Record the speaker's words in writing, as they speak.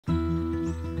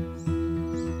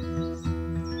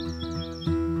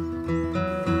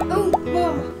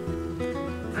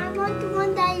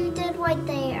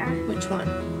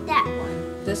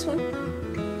This one?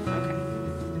 Okay.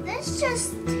 This just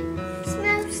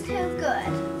smells too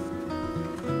good.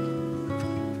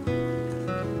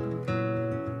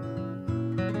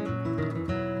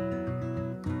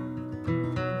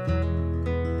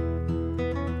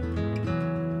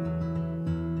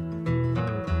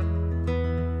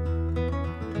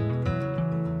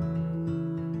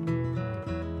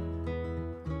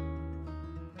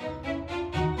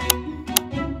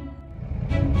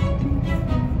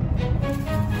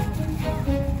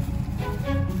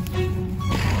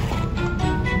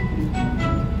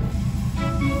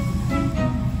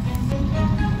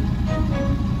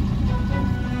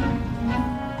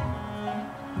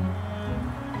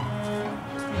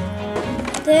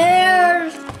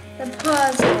 There's the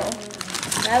puzzle.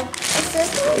 Now, is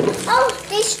this one? Oh,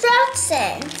 the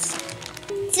instructions.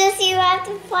 Just you have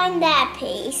to find that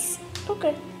piece.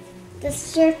 Okay. The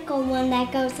circle one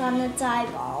that goes on the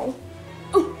eyeball.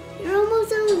 Oh, you're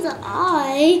almost on the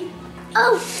eye.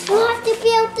 Oh, we'll have to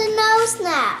build the nose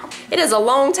now. It is a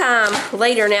long time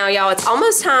later now, y'all. It's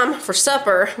almost time for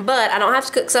supper, but I don't have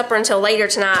to cook supper until later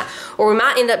tonight, or we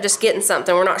might end up just getting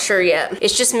something. We're not sure yet.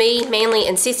 It's just me, Manly,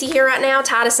 and Sissy here right now.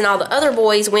 Titus and all the other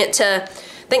boys went to, I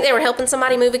think they were helping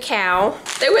somebody move a cow.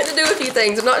 They went to do a few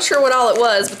things. I'm not sure what all it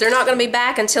was, but they're not going to be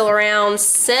back until around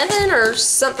 7 or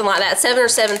something like that, 7 or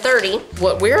 7:30.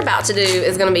 What we're about to do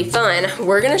is going to be fun.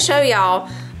 We're going to show y'all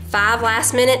 5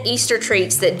 last-minute Easter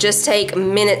treats that just take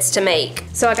minutes to make.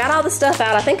 So I got all the stuff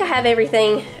out. I think I have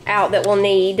everything out that we'll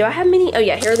need. Do I have mini? Oh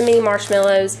yeah, here are the mini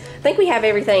marshmallows. I think we have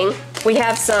everything. We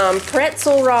have some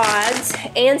pretzel rods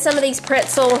and some of these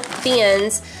pretzel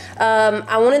fins.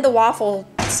 I wanted the waffle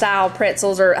style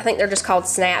pretzels, or I think they're just called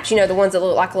snaps. You know, the ones that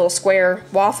look like a little square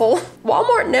waffle.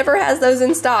 Walmart never has those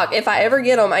in stock. If I ever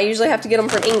get them, I usually have to get them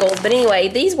from Ingles. But anyway,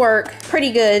 these work pretty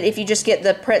good if you just get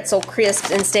the pretzel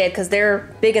crisps instead, because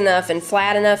they're big enough and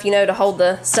flat enough, you know, to hold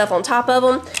the stuff on top of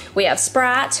them. We have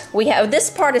Sprite. We have, this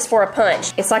part is for a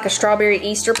punch. It's like a strawberry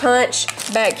Easter punch.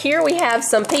 Back here we have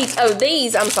some peeps. Oh,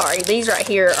 these, I'm sorry, these right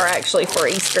here are actually for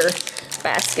Easter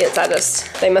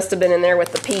baskets. They must have been in there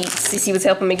with the peeps. Cece was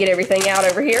helping me get everything out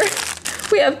over here.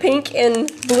 We have pink and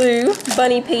blue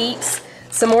bunny peeps,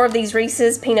 some more of these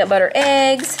Reese's peanut butter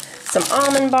eggs, some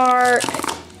almond bark,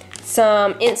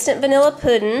 some instant vanilla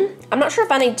pudding. I'm not sure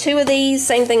if I need 2 of these.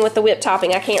 Same thing with the whipped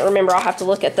topping. I can't remember. I'll have to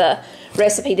look at the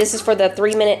recipe. This is for the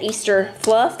 3-minute Easter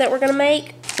fluff that we're gonna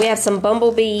make. We have some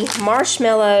bumblebee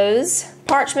marshmallows,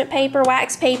 parchment paper,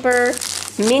 wax paper,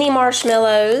 mini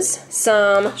marshmallows,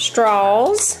 some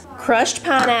straws, crushed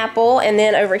pineapple, and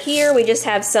then over here we just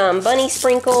have some bunny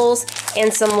sprinkles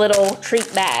and some little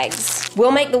treat bags.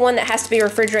 We'll make the one that has to be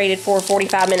refrigerated for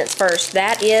 45 minutes first.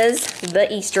 That is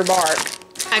the Easter bark.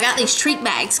 I got these treat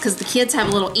bags because the kids have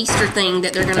a little Easter thing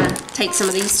that they're gonna take some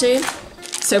of these to.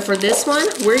 So for this one,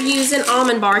 we're using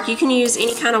almond bark. You can use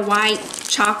any kind of white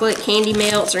chocolate candy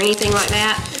melts or anything like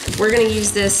that. We're gonna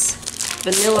use this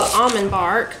vanilla almond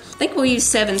bark. I think we'll use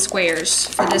 7 squares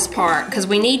for this part because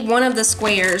we need one of the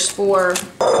squares for,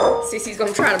 Cece's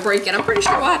gonna try to break it. I'm pretty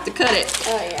sure we'll have to cut it.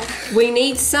 Oh yeah. We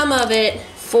need some of it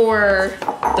for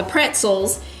the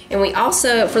pretzels, and we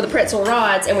also, for the pretzel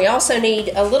rods, and we also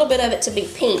need a little bit of it to be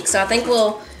pink. So I think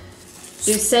we'll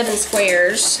do 7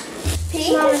 squares.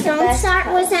 Pink, Mom, don't start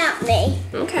without me.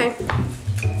 Okay.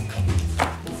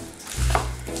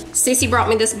 Cece brought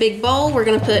me this big bowl. We're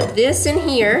gonna put this in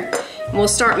here. We'll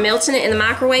start melting it in the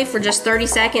microwave for just 30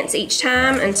 seconds each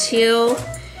time until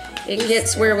it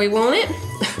gets where we want it.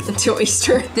 Until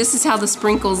Easter. This is how the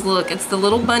sprinkles look. It's the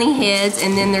little bunny heads,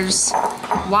 and then there's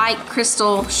white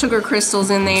crystal, sugar crystals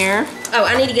in there. Oh,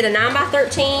 I need to get a 9 by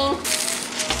 13.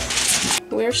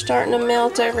 We're starting to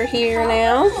melt over here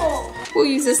now. We'll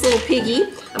use this little piggy.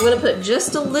 I'm gonna put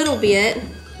just a little bit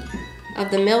of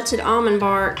the melted almond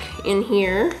bark in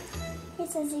here. It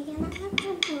says you're gonna have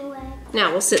to do it. Now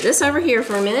we'll sit this over here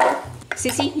for a minute.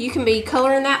 Cece, you can be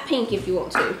coloring that pink if you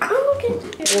want to. Oh, okay.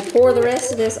 We'll pour the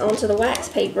rest of this onto the wax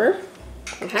paper.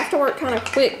 You have to work kind of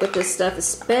quick with this stuff,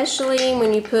 especially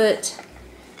when you put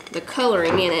the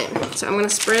coloring in it. So I'm gonna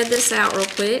spread this out real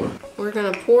quick. We're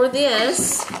gonna pour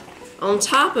this on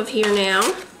top of here now.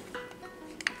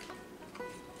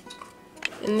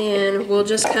 And then we'll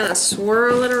just kind of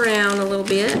swirl it around a little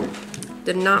bit.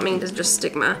 Did not mean to just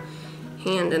stick my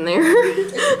hand in there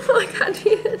like I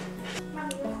did.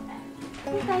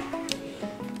 Okay.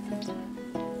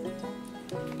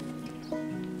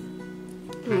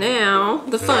 Now,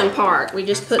 the fun part. We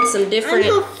just put some different...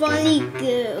 I'm a funny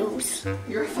goose.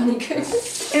 You're a funny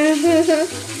goose. You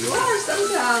are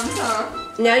sometimes,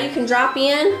 huh? Now you can drop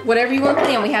in whatever you want to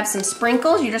put in. We have some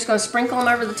sprinkles. You're just going to sprinkle them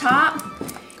over the top.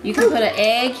 You can put an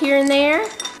egg here and there.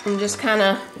 and just kind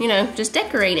of, you know, just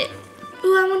decorate it.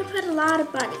 Ooh, I want to put a lot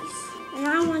of bunnies. And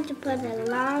I want to put a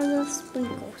lot of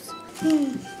sprinkles.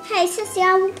 Hey, Sissy,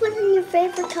 I will put in your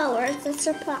favorite color as a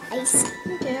surprise.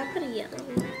 Okay, I'll put a yellow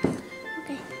in there.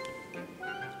 Okay.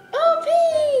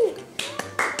 Oh, pink!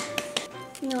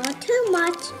 Not too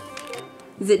much.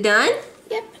 Is it done?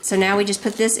 Yep. So now we just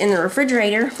put this in the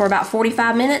refrigerator for about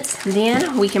 45 minutes.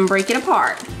 Then we can break it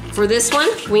apart. For this one,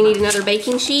 we need another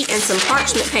baking sheet and some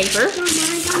parchment paper.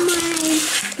 Don't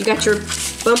mind. You got your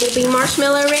bumblebee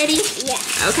marshmallow ready? Yeah.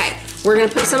 Okay. We're gonna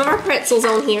put some of our pretzels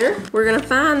on here. We're gonna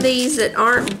find these that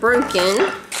aren't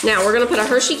broken. Now we're gonna put a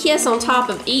Hershey Kiss on top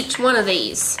of each one of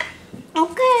these.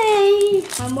 Okay.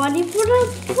 I'm ready for the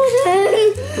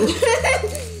pudding.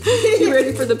 You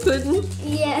ready for the pudding?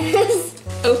 Yes.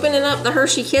 Opening up the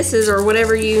Hershey Kisses or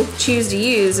whatever you choose to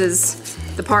use is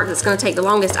the part that's gonna take the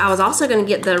longest. I was also gonna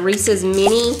get the Reese's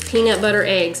mini peanut butter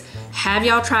eggs. Have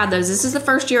y'all tried those? This is the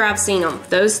first year I've seen them.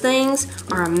 Those things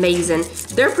are amazing.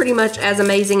 They're pretty much as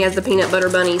amazing as the peanut butter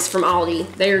bunnies from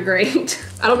Aldi. They are great.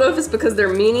 I don't know if it's because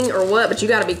they're mini or what, but you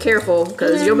gotta be careful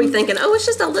because you'll be thinking, oh, it's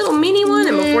just a little mini one,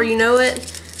 and before you know it,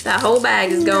 that whole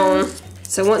bag is gone.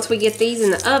 So once we get these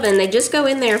in the oven, they just go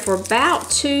in there for about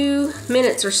 2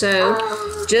 minutes or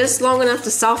so, just long enough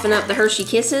to soften up the Hershey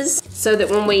Kisses so that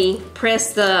when we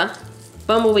press the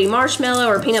bumblebee marshmallow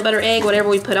or peanut butter egg, whatever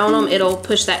we put on them, it'll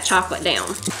push that chocolate down.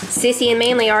 Sissy and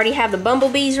Manly already have the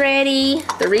bumblebees ready.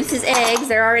 The Reese's eggs,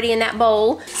 they're already in that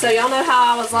bowl. So y'all know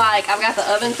how I was like, I've got the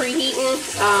oven preheating.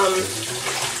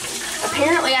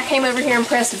 Apparently I came over here and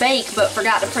pressed bake, but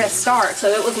forgot to press start, so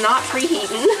it was not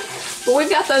preheating. But we've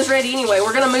got those ready anyway.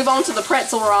 We're gonna move on to the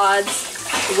pretzel rods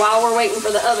while we're waiting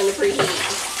for the oven to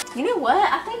preheat. You know what?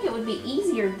 I think it would be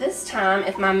easier this time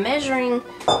if my measuring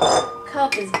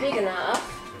cup is big enough.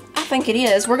 I think it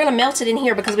is. We're gonna melt it in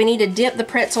here because we need to dip the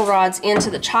pretzel rods into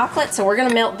the chocolate. So we're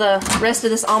gonna melt the rest of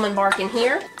this almond bark in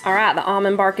here. All right, the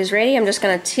almond bark is ready. I'm just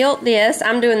gonna tilt this.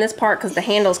 I'm doing this part because the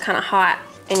handle's kind of hot.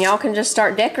 And y'all can just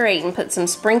start decorating. Put some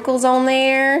sprinkles on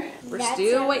there. We're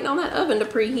still waiting on that oven to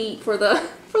preheat for the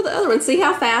other one. See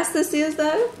how fast this is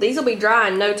though? These will be dry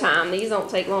in no time. These don't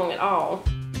take long at all.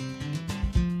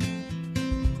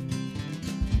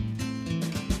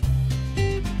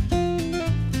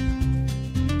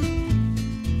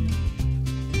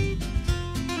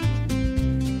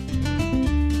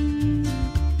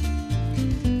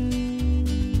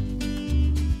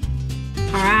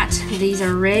 These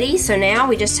are ready, so now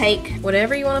we just take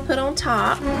whatever you want to put on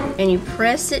top and you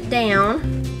press it down.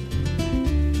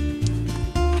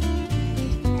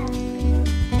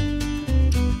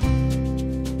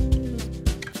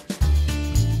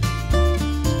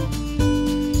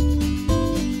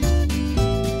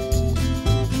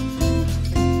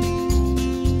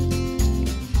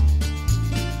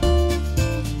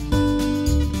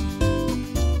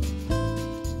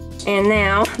 And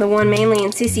now, the one Manly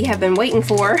and Sissy have been waiting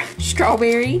for,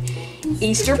 strawberry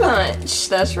Easter punch.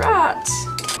 That's right.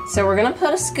 So we're gonna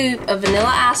put a scoop of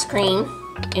vanilla ice cream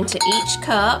into each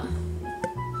cup.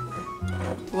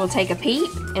 We'll take a peep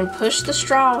and push the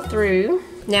straw through.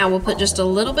 Now we'll put just a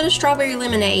little bit of strawberry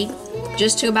lemonade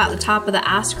just to about the top of the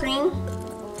ice cream.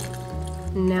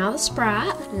 Now the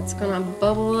Sprite, it's gonna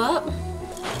bubble up.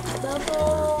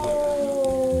 Bubble.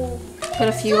 Put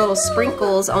a few little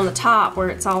sprinkles on the top where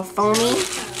it's all foamy.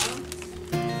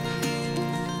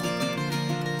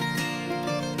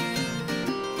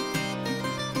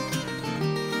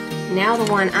 Now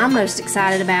the one I'm most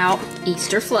excited about,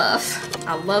 Easter Fluff.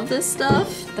 I love this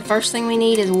stuff. The first thing we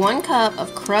need is 1 cup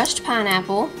of crushed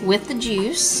pineapple with the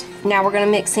juice. Now we're gonna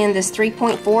mix in this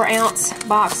 3.4 ounce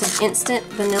box of instant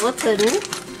vanilla pudding.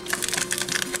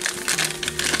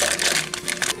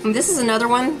 And this is another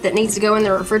one that needs to go in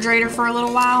the refrigerator for a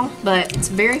little while, but it's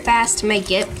very fast to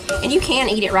make it, and you can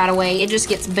eat it right away. It just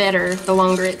gets better the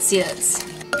longer it sits.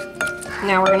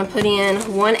 Now we're gonna put in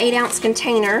 1 8-ounce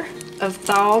container of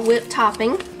thawed whipped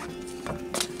topping.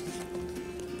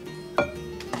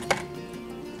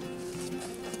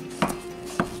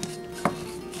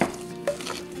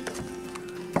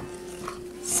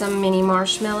 Some mini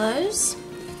marshmallows.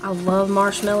 I love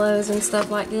marshmallows and stuff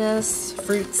like this.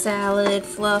 Fruit salad,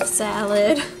 fluff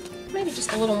salad. Maybe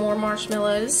just a little more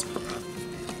marshmallows.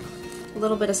 A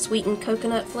little bit of sweetened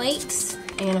coconut flakes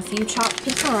and a few chopped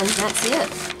pecans. That's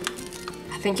it.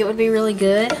 I think it would be really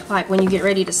good, like when you get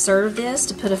ready to serve this,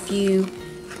 to put a few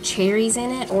cherries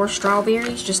in it or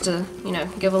strawberries just to, you know,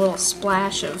 give a little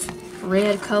splash of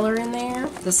red color in there.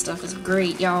 This stuff is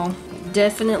great, y'all.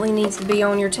 Definitely needs to be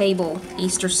on your table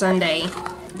Easter Sunday.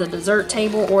 The dessert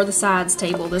table or the sides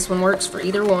table. This one works for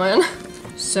either one.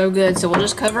 So good. So we'll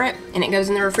just cover it and it goes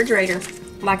in the refrigerator.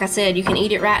 Like I said, you can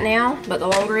eat it right now, but the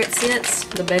longer it sits,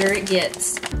 the better it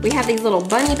gets. We have these little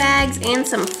bunny bags and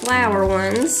some flour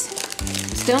ones.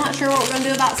 Still not sure what we're gonna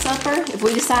do about supper. If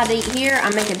we decide to eat here,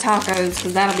 I'm making tacos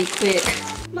because that'll be quick.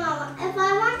 Mama, if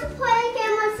I want to play a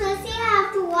game with Sissy, I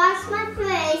have to wash my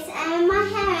face and my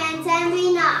hands and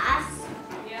be nice.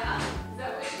 Yeah, is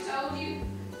that what she told you?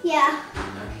 Yeah.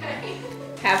 Okay.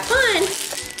 Have fun.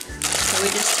 So we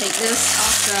just take this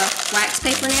off the wax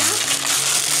paper now.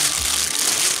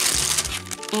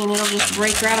 And it'll just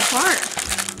break right apart.